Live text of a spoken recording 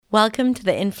Welcome to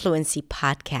the Influency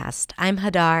Podcast. I'm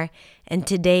Hadar, and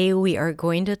today we are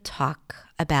going to talk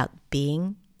about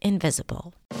being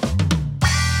invisible.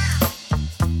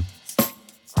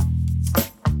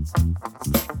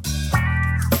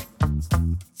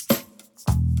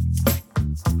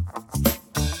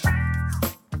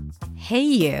 Hey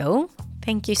you!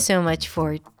 Thank you so much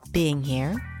for being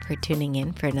here, for tuning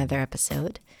in for another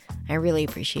episode. I really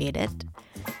appreciate it.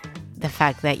 The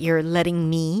fact that you're letting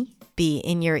me be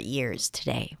in your ears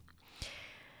today.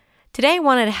 Today I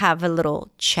wanted to have a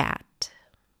little chat.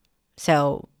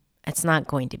 So it's not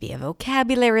going to be a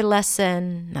vocabulary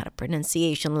lesson, not a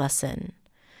pronunciation lesson.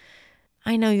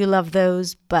 I know you love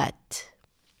those, but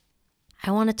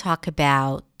I want to talk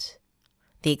about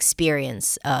the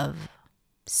experience of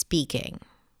speaking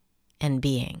and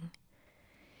being.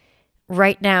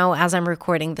 Right now, as I'm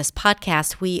recording this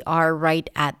podcast, we are right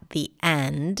at the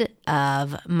end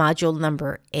of module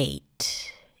number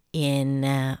 8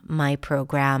 in my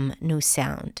program, New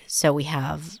Sound. So we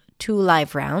have 2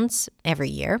 live rounds every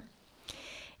year,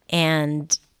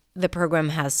 and the program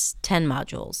has 10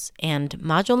 modules. And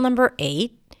module number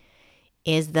 8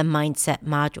 is the mindset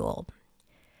module.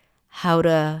 How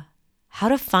to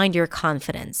find your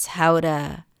confidence, how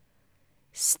to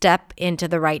step into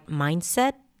the right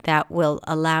mindset that will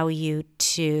allow you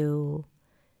to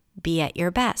be at your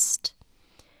best.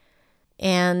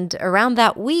 And around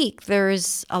that week,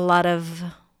 there's a lot of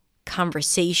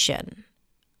conversation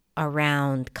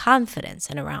around confidence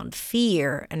and around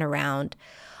fear and around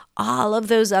all of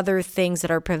those other things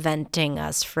that are preventing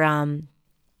us from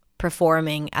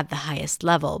performing at the highest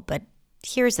level. But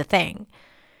here's the thing.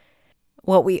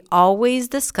 What we always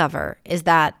discover is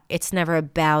that it's never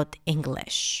about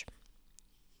English.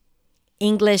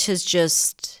 English is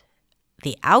just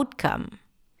the outcome.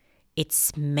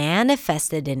 It's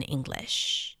manifested in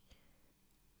English.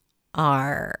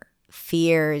 Our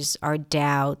fears, our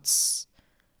doubts,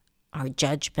 our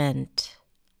judgment,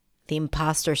 the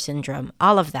imposter syndrome,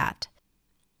 all of that.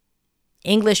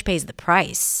 English pays the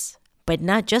price, but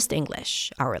not just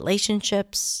English. Our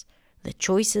relationships, the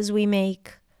choices we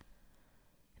make,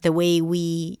 the way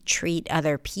we treat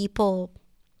other people.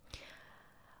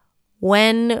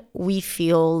 When we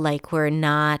feel like we're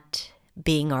not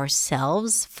being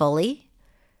ourselves fully,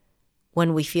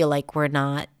 when we feel like we're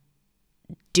not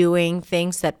doing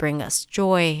things that bring us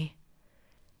joy,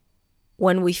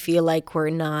 when we feel like we're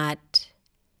not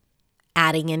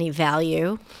adding any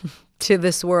value to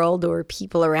this world or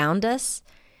people around us,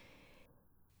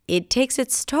 it takes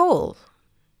its toll.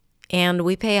 And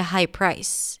we pay a high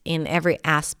price in every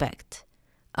aspect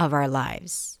of our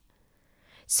lives.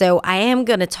 So I am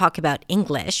going to talk about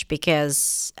English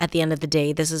because at the end of the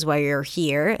day, this is why you're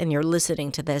here and you're listening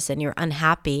to this and you're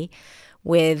unhappy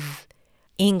with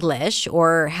English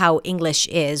or how English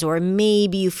is, or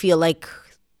maybe you feel like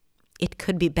it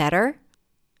could be better.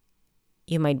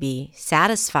 You might be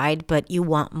satisfied, but you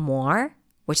want more,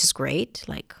 which is great.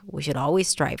 Like, we should always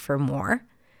strive for more.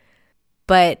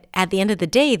 But at the end of the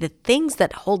day, the things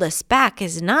that hold us back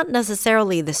is not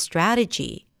necessarily the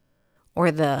strategy or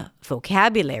the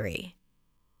vocabulary,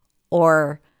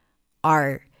 or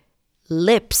our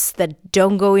lips that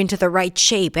don't go into the right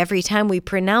shape every time we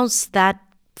pronounce that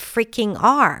freaking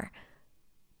R.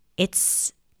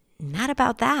 It's not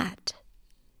about that.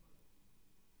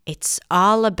 It's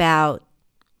all about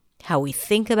how we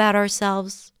think about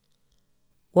ourselves,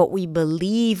 what we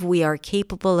believe we are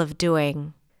capable of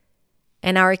doing,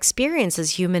 and our experience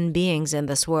as human beings in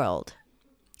this world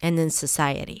and in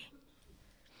society.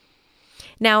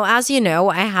 Now, as you know,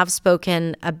 I have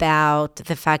spoken about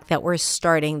the fact that we're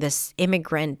starting this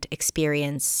immigrant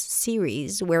experience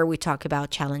series where we talk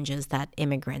about challenges that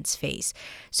immigrants face.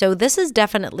 So this is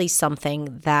definitely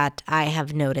something that I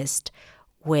have noticed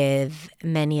with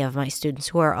many of my students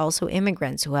who are also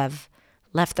immigrants who have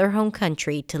left their home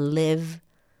country to live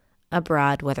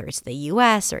abroad, whether it's the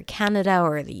US or Canada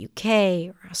or the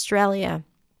UK or Australia,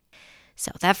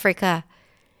 South Africa.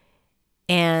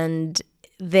 And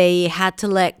they had to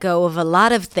let go of a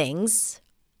lot of things,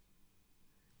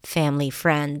 family,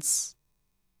 friends,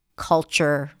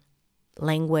 culture,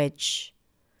 language,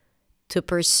 to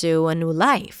pursue a new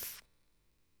life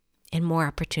and more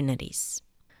opportunities.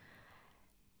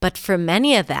 But for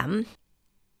many of them,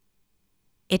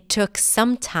 it took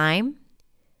some time,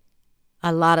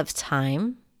 a lot of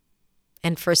time,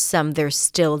 and for some, they're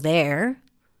still there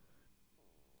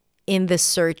in the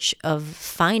search of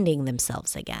finding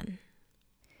themselves again.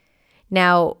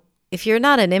 Now, if you're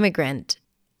not an immigrant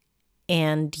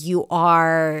and you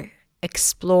are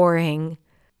exploring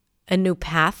a new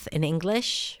path in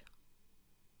English,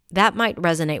 that might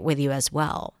resonate with you as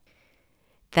well.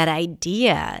 that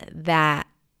idea that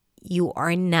you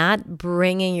are not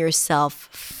bringing yourself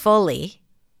fully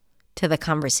to the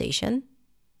conversation,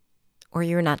 or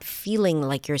you're not feeling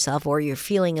like yourself, or you're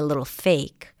feeling a little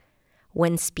fake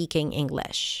when speaking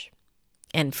English.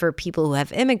 And for people who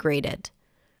have immigrated,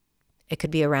 it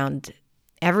could be around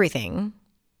everything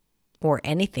or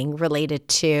anything related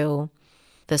to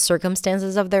the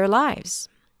circumstances of their lives,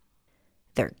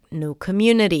 their new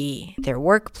community, their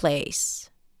workplace,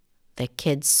 the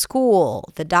kids'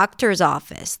 school, the doctor's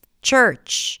office,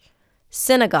 church,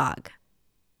 synagogue.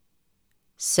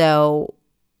 So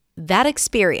that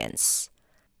experience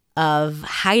of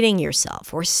hiding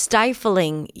yourself or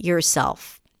stifling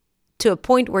yourself to a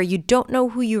point where you don't know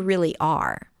who you really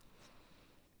are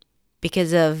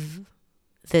because of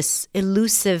this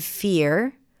elusive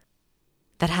fear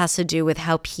that has to do with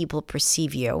how people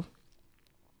perceive you.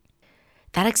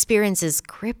 That experience is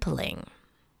crippling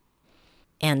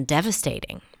and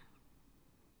devastating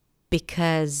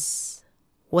because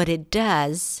what it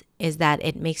does is that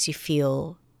it makes you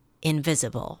feel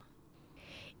invisible.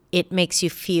 It makes you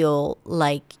feel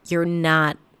like you're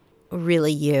not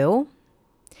really you.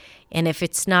 And if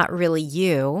it's not really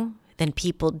you, then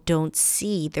people don't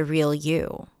see the real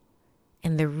you.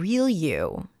 And the real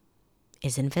you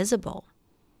is invisible.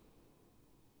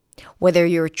 Whether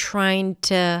you're trying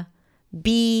to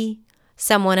be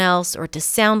someone else or to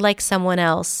sound like someone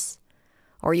else,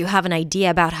 or you have an idea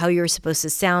about how you're supposed to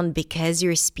sound because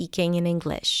you're speaking in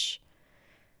English.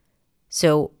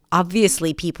 So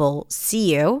obviously people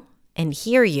see you and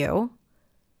hear you,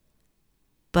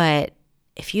 but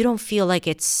if you don't feel like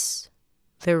it's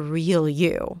the real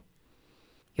you,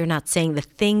 you're not saying the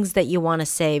things that you want to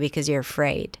say because you're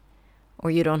afraid,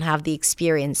 or you don't have the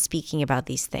experience speaking about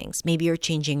these things. Maybe you're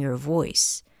changing your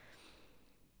voice.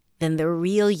 Then the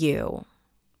real you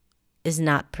is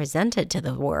not presented to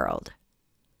the world,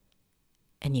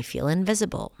 and you feel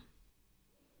invisible.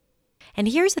 And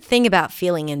here's the thing about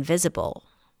feeling invisible.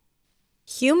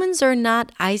 Humans are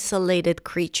not isolated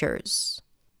creatures.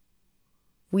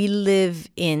 We live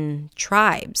in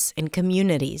tribes, in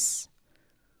communities.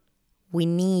 We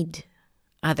need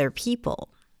other people.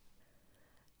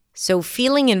 So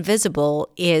feeling invisible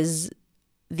is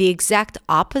the exact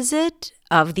opposite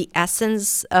of the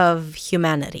essence of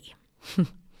humanity.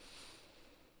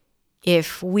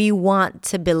 If we want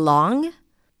to belong,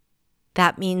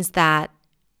 that means that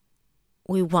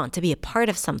we want to be a part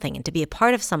of something. And to be a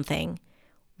part of something,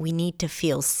 we need to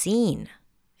feel seen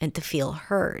and to feel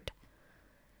heard.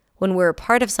 When we're a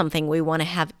part of something, we want to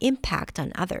have impact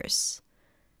on others.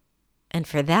 And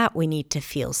for that, we need to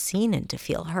feel seen and to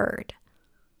feel heard.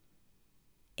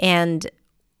 And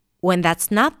when that's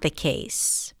not the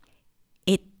case,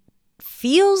 it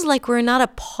feels like we're not a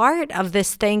part of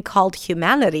this thing called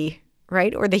humanity,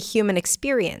 right? Or the human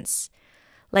experience.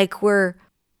 Like we're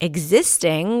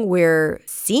existing, we're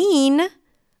seen,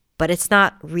 but it's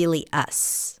not really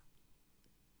us.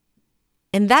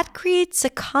 And that creates a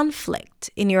conflict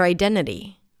in your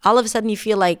identity. All of a sudden you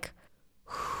feel like,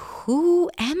 who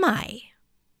am I?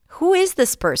 Who is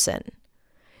this person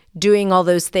doing all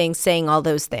those things, saying all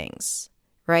those things,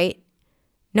 right?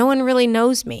 No one really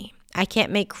knows me. I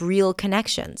can't make real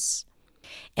connections.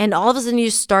 And all of a sudden you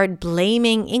start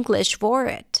blaming English for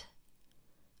it.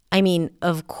 I mean,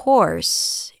 of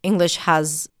course, English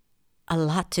has a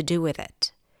lot to do with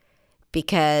it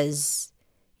because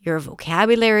your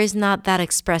vocabulary is not that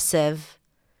expressive.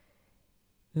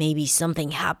 Maybe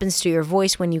something happens to your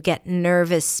voice when you get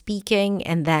nervous speaking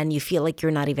and then you feel like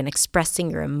you're not even expressing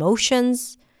your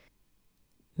emotions.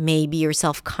 Maybe you're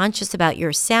self-conscious about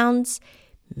your sounds.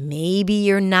 Maybe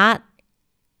you're not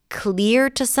clear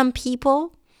to some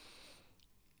people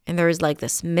and there is like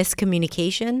this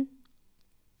miscommunication.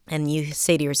 And you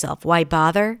say to yourself, why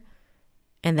bother?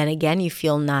 And then again, you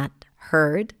feel not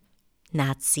heard,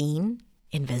 not seen,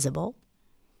 invisible.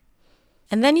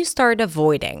 And then you start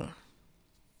avoiding.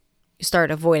 You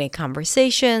start avoiding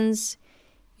conversations.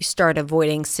 You start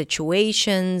avoiding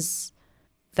situations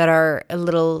that are a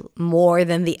little more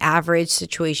than the average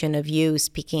situation of you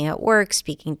speaking at work,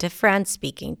 speaking to friends,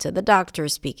 speaking to the doctor,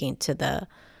 speaking to the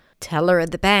teller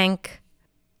at the bank.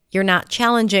 You're not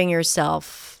challenging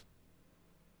yourself.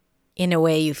 In a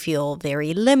way, you feel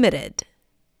very limited.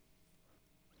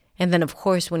 And then, of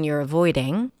course, when you're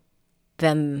avoiding,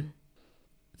 then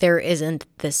there isn't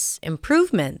this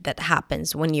improvement that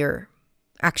happens when you're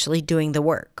actually doing the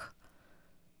work.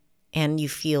 And you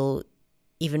feel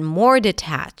even more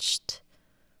detached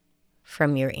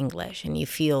from your English. And you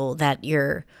feel that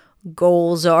your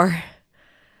goals are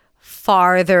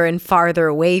farther and farther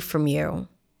away from you.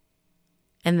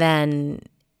 And then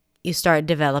you start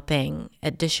developing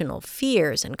additional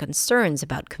fears and concerns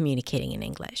about communicating in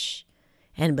English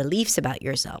and beliefs about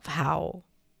yourself, how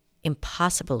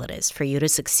impossible it is for you to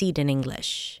succeed in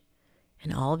English.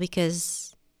 And all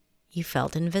because you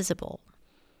felt invisible.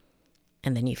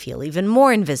 And then you feel even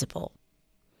more invisible.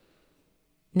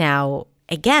 Now,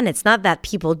 again, it's not that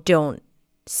people don't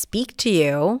speak to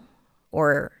you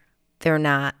or they're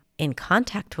not in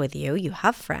contact with you. You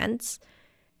have friends.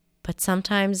 But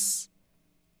sometimes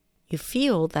you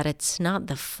feel that it's not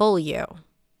the full you,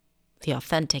 the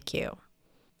authentic you,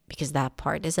 because that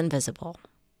part is invisible.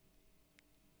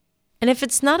 And if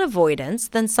it's not avoidance,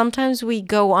 then sometimes we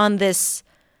go on this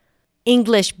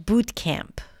English boot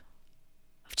camp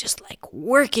of just like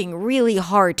working really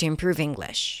hard to improve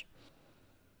English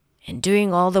and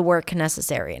doing all the work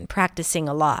necessary and practicing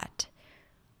a lot,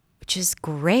 which is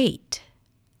great.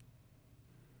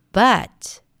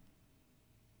 But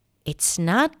it's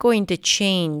not going to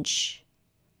change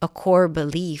a core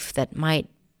belief that might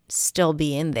still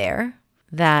be in there,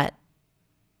 that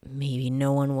maybe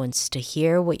no one wants to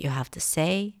hear what you have to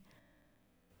say.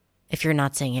 If you're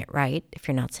not saying it right, if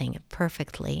you're not saying it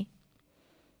perfectly,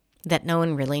 that no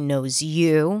one really knows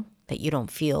you, that you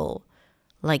don't feel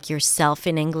like yourself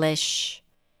in English.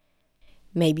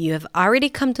 Maybe you have already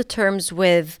come to terms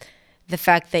with the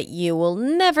fact that you will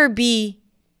never be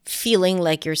feeling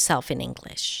like yourself in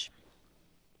English.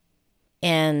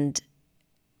 And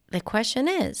the question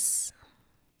is,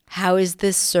 how is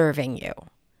this serving you?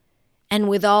 And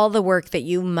with all the work that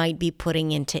you might be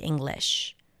putting into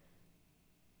English,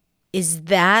 is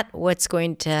that what's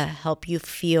going to help you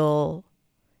feel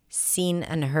seen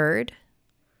and heard?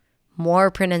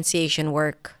 More pronunciation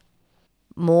work,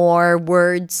 more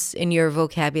words in your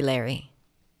vocabulary?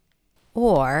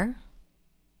 Or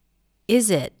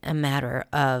is it a matter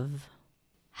of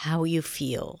how you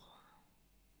feel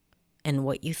and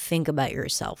what you think about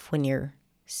yourself when you're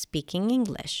speaking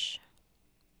English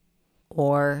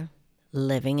or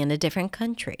living in a different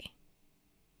country?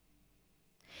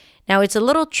 Now, it's a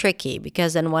little tricky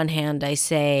because on one hand I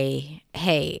say,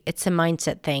 hey, it's a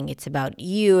mindset thing. It's about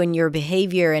you and your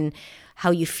behavior and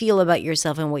how you feel about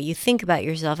yourself and what you think about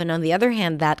yourself. And on the other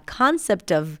hand, that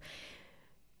concept of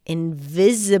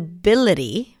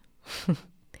invisibility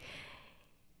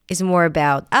is more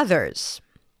about others.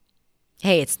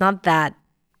 Hey, it's not that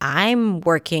I'm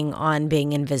working on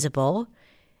being invisible.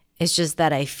 It's just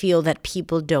that I feel that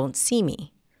people don't see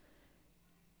me,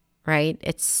 right?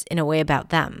 It's in a way about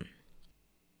them.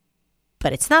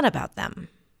 But it's not about them.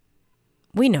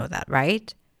 We know that,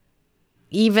 right?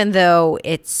 Even though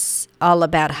it's all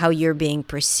about how you're being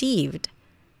perceived,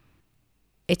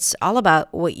 it's all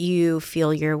about what you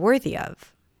feel you're worthy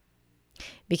of.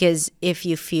 Because if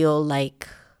you feel like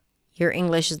your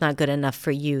English is not good enough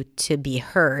for you to be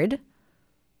heard,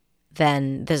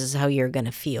 then this is how you're going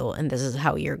to feel and this is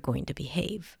how you're going to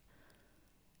behave.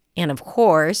 And of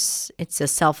course, it's a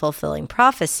self-fulfilling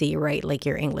prophecy, right? Like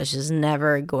your English is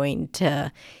never going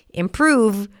to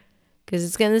improve because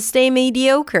it's going to stay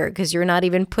mediocre because you're not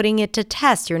even putting it to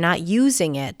test. You're not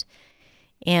using it.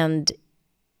 And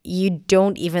you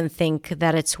don't even think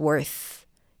that it's worth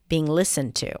being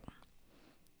listened to.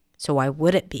 So why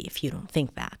would it be if you don't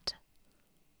think that,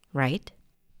 right?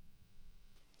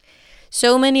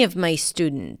 So many of my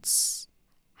students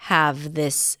have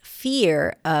this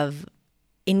fear of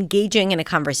engaging in a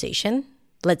conversation,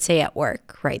 let's say at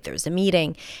work, right? There's a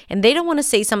meeting and they don't want to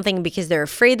say something because they're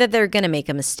afraid that they're going to make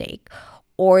a mistake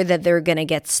or that they're going to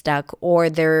get stuck or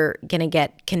they're going to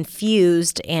get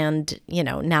confused and,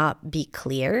 not be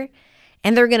clear.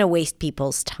 And they're going to waste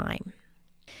people's time.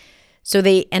 So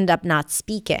they end up not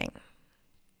speaking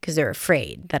because they're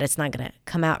afraid that it's not going to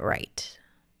come out right.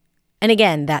 And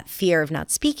again, that fear of not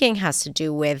speaking has to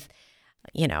do with,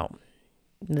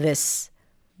 this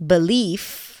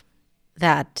belief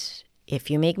that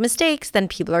if you make mistakes, then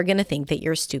people are going to think that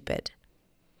you're stupid.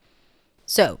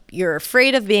 So you're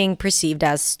afraid of being perceived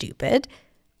as stupid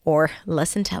or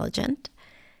less intelligent.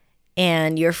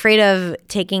 And you're afraid of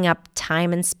taking up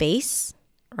time and space,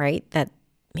 right? That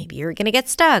maybe you're going to get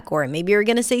stuck or maybe you're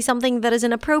going to say something that is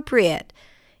inappropriate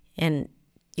and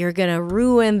you're going to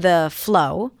ruin the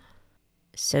flow.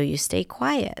 So you stay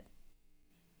quiet.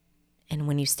 And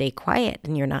when you stay quiet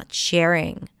and you're not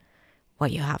sharing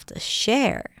what you have to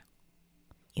share,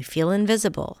 you feel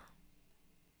invisible.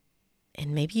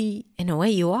 And maybe in a way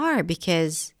you are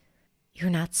because you're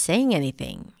not saying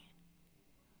anything.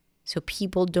 So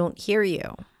people don't hear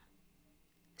you.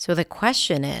 So the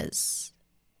question is,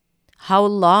 how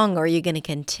long are you going to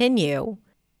continue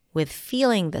with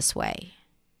feeling this way?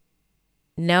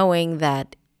 Knowing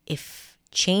that if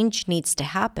change needs to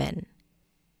happen,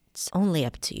 It's only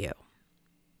up to you,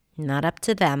 not up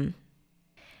to them.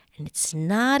 And it's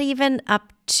not even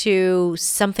up to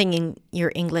something in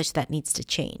your English that needs to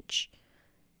change.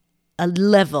 A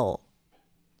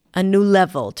new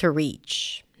level to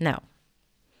reach. No.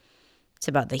 It's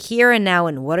about the here and now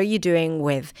and what are you doing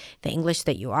with the English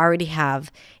that you already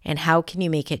have and how can you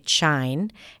make it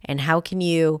shine and how can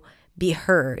you be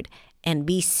heard and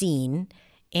be seen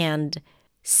and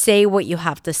say what you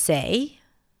have to say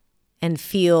and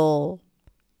feel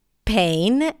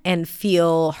pain and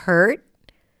feel hurt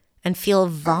and feel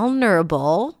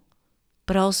vulnerable,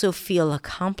 but also feel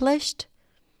accomplished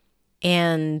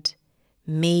and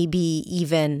maybe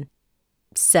even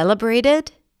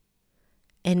celebrated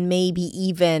and maybe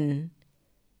even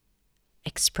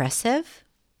expressive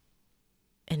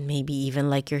and maybe even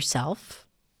like yourself.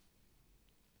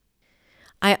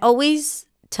 I always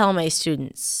tell my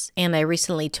students, and I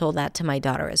recently told that to my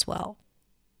daughter as well,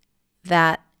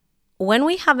 that when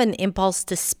we have an impulse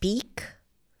to speak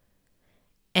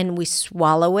and we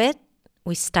swallow it,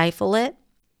 we stifle it,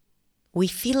 we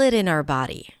feel it in our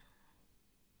body.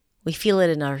 We feel it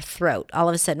in our throat. All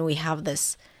of a sudden we have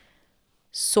this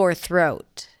sore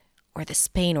throat or this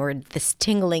pain or this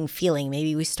tingling feeling.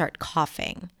 Maybe we start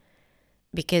coughing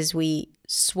because we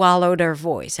swallowed our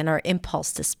voice and our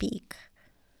impulse to speak.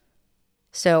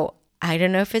 So I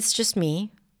don't know if it's just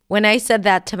me. When I said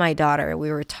that to my daughter,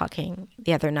 we were talking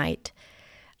the other night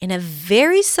in a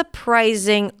very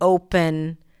surprising,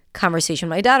 open conversation.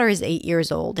 My daughter is 8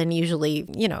 years old, and usually,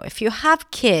 if you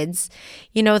have kids,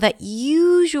 you know that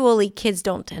usually kids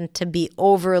don't tend to be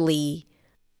overly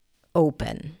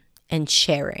open and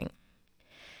sharing.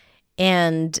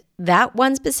 And that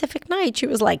one specific night, she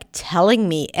was like telling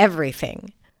me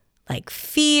everything, like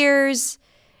fears,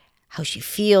 how she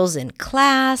feels in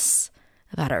class,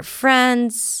 about her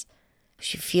friends, how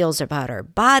she feels about her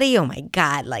body. Oh my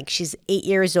God, like she's 8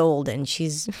 years old and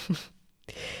she's,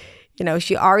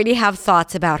 she already have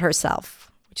thoughts about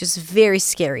herself, which is very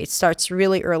scary. It starts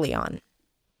really early on.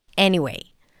 Anyway,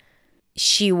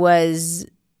 she was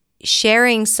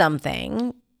sharing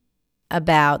something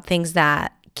about things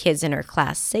that kids in her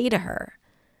class say to her.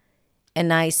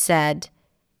 And I said,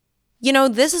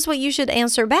 this is what you should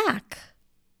answer back.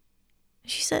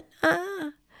 She said,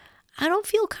 I don't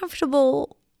feel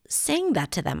comfortable saying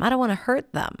that to them. I don't want to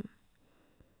hurt them.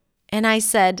 And I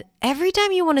said, every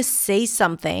time you want to say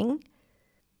something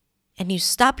and you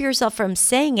stop yourself from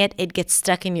saying it, it gets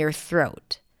stuck in your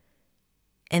throat.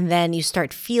 And then you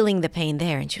start feeling the pain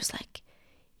there. And she was like,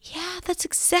 yeah, that's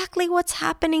exactly what's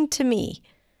happening to me.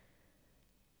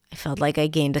 I felt like I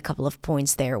gained a couple of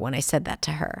points there when I said that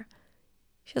to her.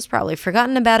 She has probably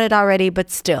forgotten about it already, but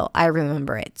still, I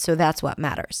remember it. So that's what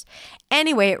matters.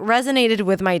 Anyway, it resonated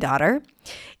with my daughter.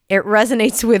 It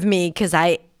resonates with me because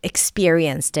I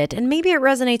experienced it. And maybe it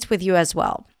resonates with you as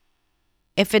well.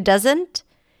 If it doesn't,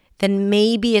 then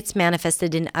maybe it's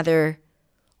manifested in other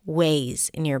ways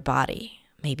in your body.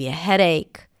 Maybe a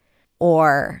headache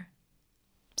or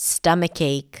stomach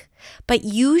ache. But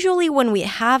usually when we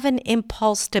have an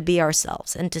impulse to be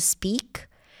ourselves and to speak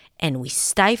and we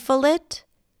stifle it,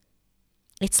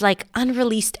 it's like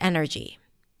unreleased energy.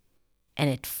 And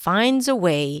it finds a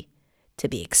way to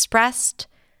be expressed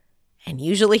and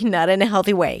usually not in a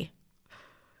healthy way.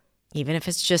 Even if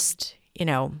it's just,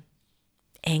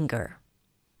 anger.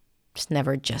 It's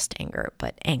never just anger,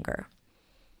 but anger.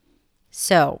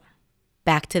 So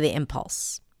back to the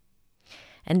impulse.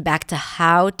 And back to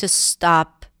how to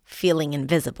stop feeling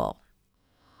invisible.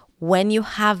 When you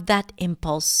have that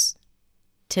impulse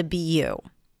to be you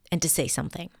and to say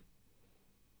something,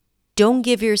 don't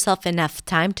give yourself enough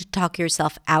time to talk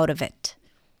yourself out of it.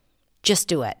 Just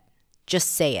do it.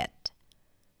 Just say it.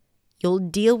 You'll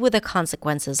deal with the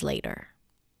consequences later.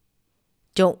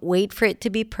 Don't wait for it to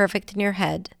be perfect in your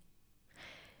head.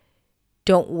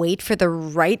 Don't wait for the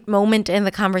right moment in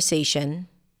the conversation.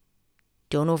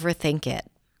 Don't overthink it.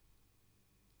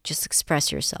 Just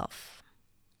express yourself.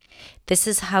 This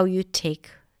is how you take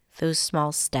those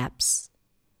small steps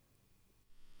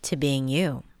to being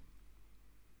you.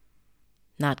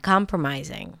 Not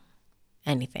compromising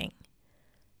anything.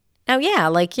 Now,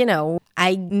 yeah,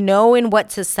 I know in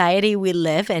what society we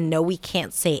live and know we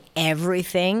can't say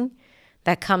everything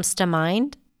that comes to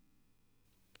mind.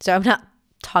 So I'm not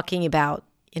talking about,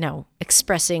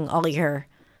 expressing all your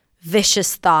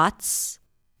vicious thoughts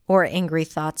or angry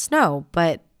thoughts. No,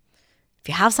 but if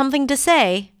you have something to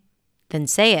say, then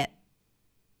say it.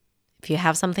 If you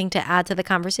have something to add to the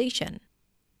conversation,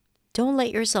 don't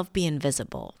let yourself be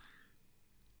invisible.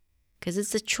 Because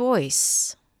it's a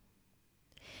choice.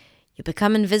 You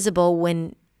become invisible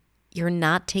when you're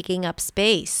not taking up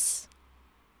space.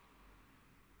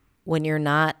 when you're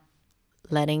not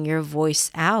letting your voice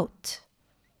out.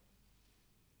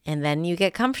 And then you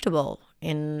get comfortable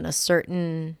in a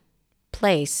certain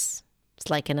place. It's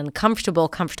like an uncomfortable,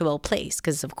 comfortable place,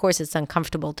 because of course it's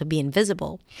uncomfortable to be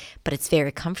invisible, but it's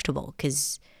very comfortable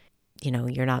because,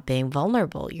 you're not being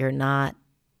vulnerable. You're not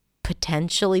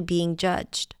potentially being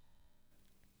judged.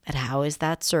 But how is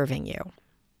that serving you?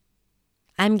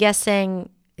 I'm guessing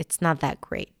it's not that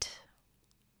great.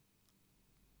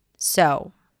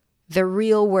 So, the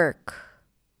real work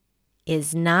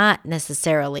is not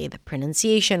necessarily the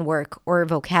pronunciation work or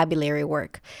vocabulary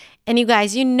work. And you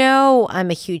guys,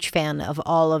 I'm a huge fan of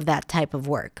all of that type of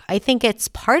work. I think it's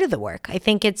part of the work. I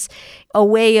think it's a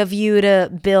way of you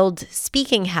to build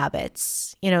speaking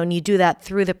habits, and you do that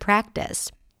through the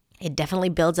practice. It definitely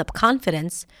builds up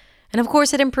confidence. And of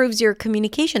course, it improves your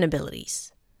communication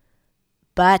abilities.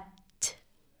 But,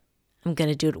 I'm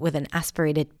going to do it with an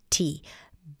aspirated T,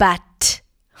 but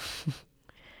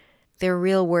their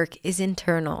real work is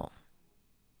internal.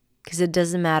 Because it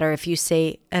doesn't matter if you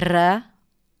say r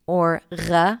or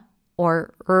r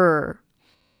or r.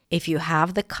 If you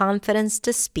have the confidence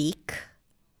to speak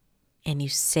and you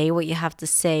say what you have to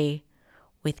say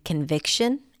with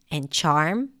conviction and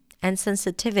charm and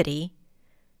sensitivity,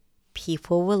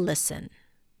 people will listen.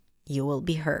 You will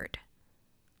be heard.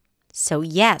 So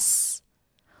yes,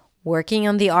 working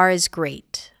on the R is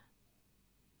great,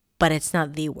 but it's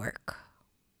not the work.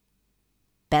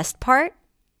 Best part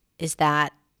is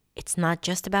that it's not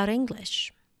just about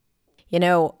English.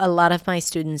 A lot of my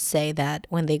students say that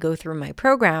when they go through my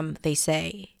program, they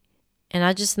say, and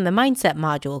not just in the mindset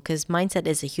module, because mindset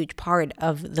is a huge part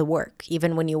of the work.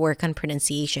 Even when you work on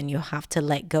pronunciation, you have to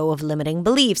let go of limiting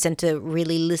beliefs and to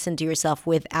really listen to yourself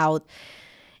without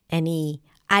any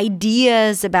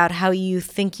ideas about how you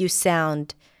think you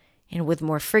sound, and with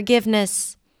more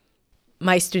forgiveness.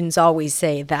 My students always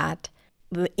say that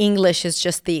English is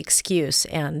just the excuse,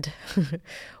 and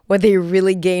what they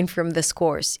really gain from this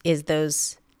course is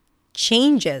those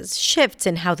changes, shifts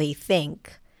in how they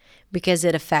think, because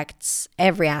it affects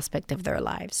every aspect of their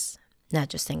lives, not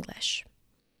just English.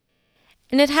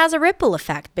 And it has a ripple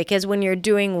effect, because when you're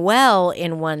doing well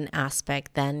in one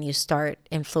aspect, then you start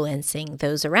influencing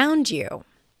those around you.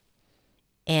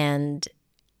 And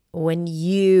when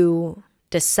you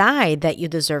decide that you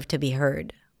deserve to be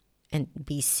heard and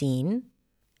be seen,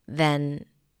 then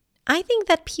I think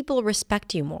that people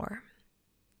respect you more,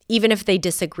 even if they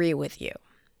disagree with you,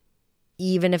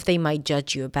 even if they might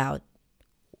judge you about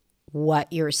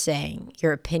what you're saying,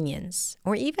 your opinions,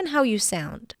 or even how you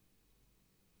sound.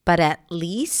 But at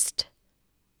least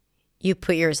you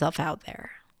put yourself out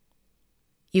there.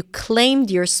 You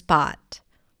claimed your spot.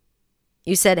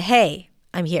 You said, hey,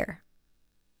 I'm here,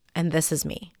 and this is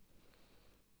me.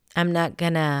 I'm not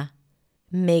gonna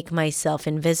make myself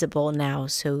invisible now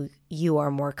so you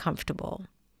are more comfortable,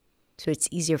 so it's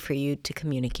easier for you to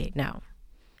communicate now.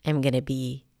 I'm gonna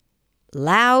be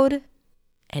loud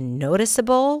and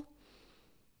noticeable,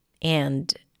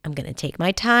 and I'm gonna take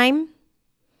my time,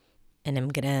 and I'm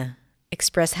gonna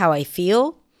express how I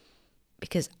feel,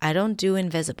 because I don't do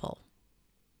invisible.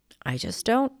 I just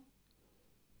don't.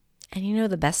 And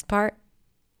the best part?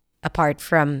 Apart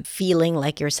from feeling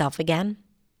like yourself again,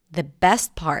 the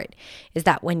best part is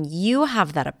that when you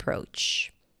have that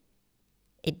approach,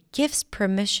 it gives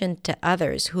permission to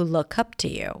others who look up to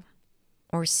you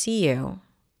or see you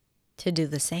to do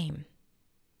the same.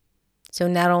 So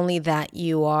not only that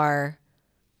you are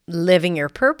living your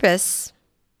purpose,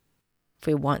 if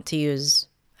we want to use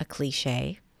a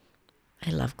cliche,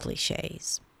 I love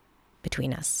cliches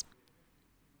between us,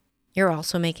 you're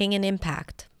also making an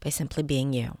impact by simply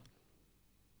being you.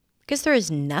 Because there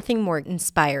is nothing more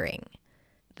inspiring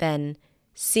than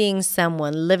seeing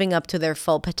someone living up to their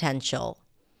full potential,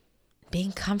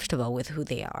 being comfortable with who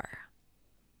they are,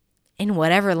 in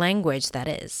whatever language that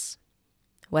is,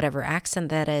 whatever accent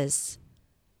that is.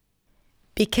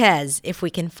 Because if we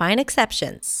can find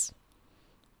exceptions,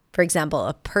 for example,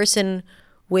 a person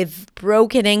with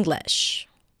broken English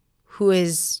who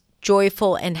is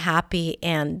joyful and happy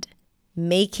and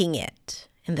making it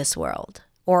in this world,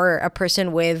 or a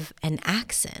person with an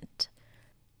accent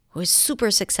who is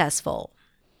super successful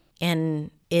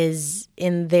and is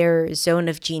in their zone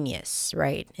of genius,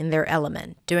 right? In their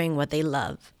element, doing what they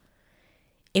love.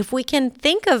 If we can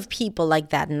think of people like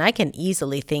that, and I can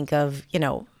easily think of,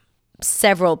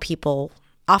 several people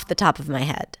off the top of my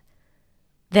head,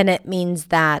 then it means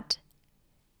that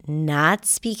not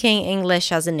speaking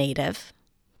English as a native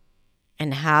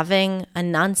and having a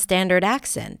non-standard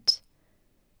accent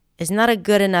is not a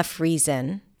good enough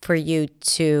reason for you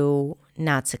to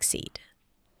not succeed.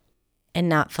 and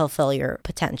not fulfill your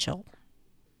potential.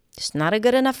 It's not a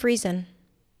good enough reason.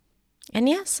 And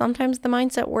yes, sometimes the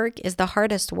mindset work is the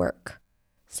hardest work.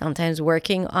 Sometimes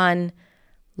working on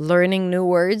learning new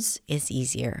words is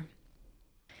easier.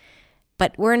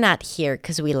 But we're not here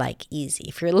because we like easy.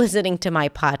 If you're listening to my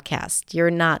podcast, you're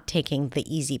not taking the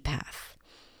easy path.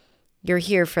 You're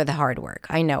here for the hard work.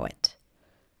 I know it.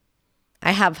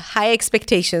 I have high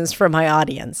expectations for my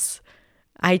audience.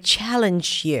 I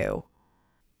challenge you.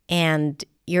 And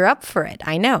you're up for it.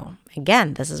 I know.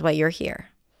 Again, this is why you're here.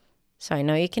 So I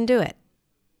know you can do it.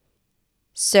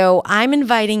 So I'm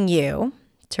inviting you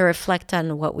to reflect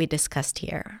on what we discussed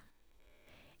here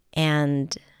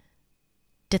and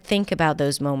to think about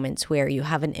those moments where you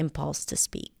have an impulse to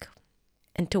speak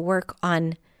and to work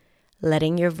on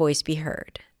letting your voice be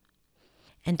heard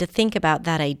and to think about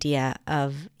that idea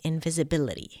of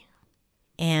invisibility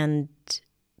and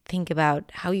think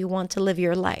about how you want to live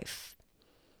your life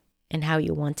and how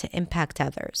you want to impact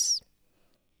others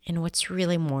and what's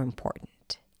really more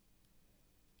important.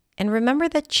 And remember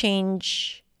that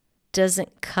change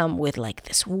doesn't come with like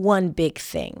this one big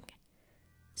thing.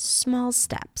 Small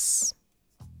steps,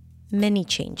 many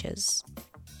changes,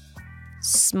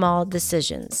 small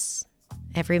decisions,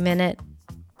 every minute,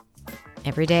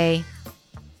 every day.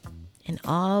 And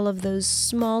all of those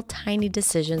small, tiny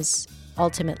decisions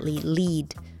ultimately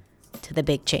lead to the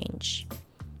big change.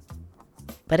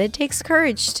 But it takes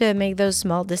courage to make those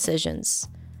small decisions,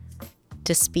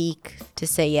 to speak, to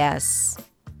say yes,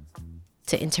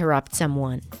 to interrupt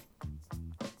someone,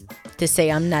 to say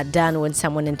I'm not done when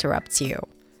someone interrupts you.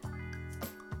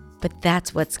 But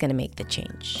that's what's going to make the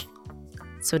change.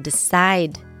 So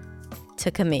decide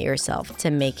to commit yourself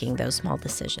to making those small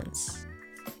decisions.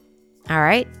 All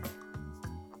right?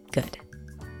 Good.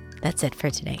 That's it for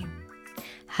today.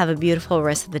 Have a beautiful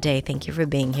rest of the day. Thank you for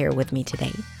being here with me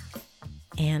today.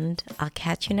 And I'll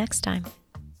catch you next time.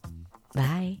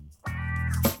 Bye.